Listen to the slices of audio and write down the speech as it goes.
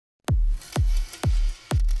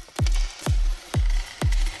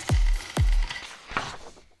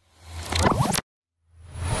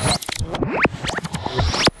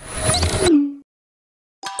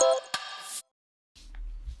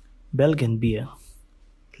Belgian beer.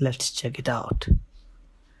 Let's check it out.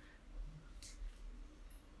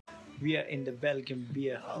 We are in the Belgian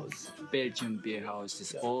beer house. Belgium beer house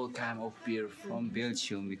is all kind of beer from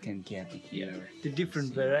Belgium we can get here. The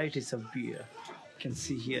different varieties of beer. You can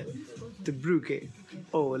see here the Brügge.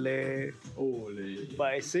 Ole. Ole.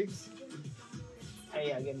 Buy six.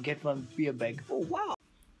 Hey, I can get one beer bag. Oh wow.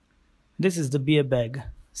 This is the beer bag.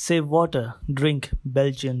 Save water, drink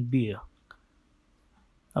Belgian beer.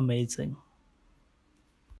 Amazing.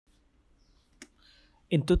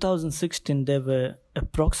 In 2016, there were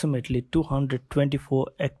approximately 224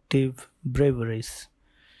 active breweries.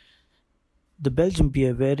 The Belgian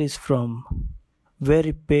beer varies from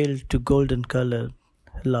very pale to golden colored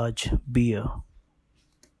large beer.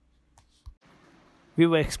 We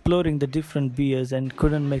were exploring the different beers and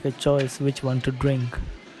couldn't make a choice which one to drink.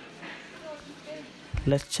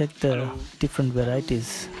 Let's check the different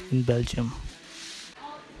varieties in Belgium.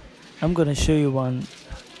 I'm gonna show you one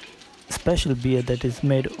special beer that is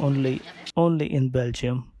made only in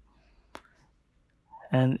Belgium,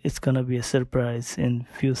 and it's gonna be a surprise in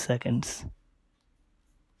few seconds.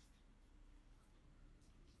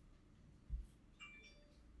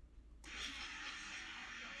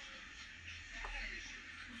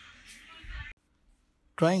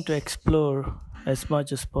 Trying to explore as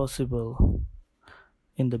much as possible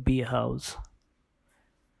in the beer house.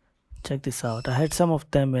 Check this out. I had some of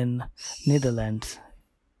them in Netherlands.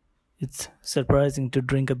 It's surprising to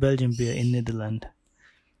drink a Belgian beer in Netherlands.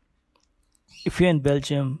 If you're in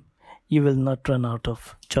Belgium, you will not run out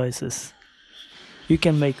of choices. You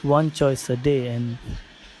can make one choice a day and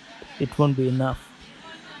it won't be enough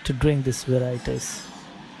to drink these varieties.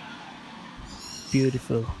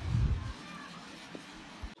 Beautiful.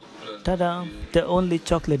 Ta-da! The only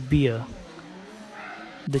chocolate beer.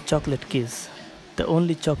 The Chocolate Kiss. The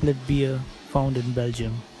only chocolate beer found in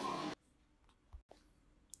Belgium.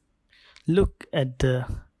 Look at the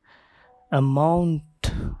amount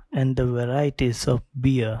and the varieties of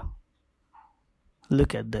beer.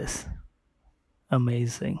 Look at this.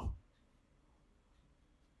 Amazing.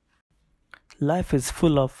 Life is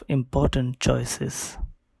full of important choices.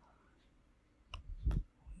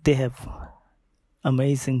 They have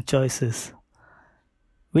amazing choices.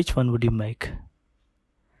 Which one would you make?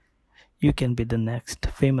 You can be the next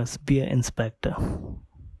famous beer inspector.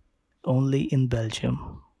 Only in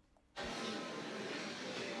Belgium.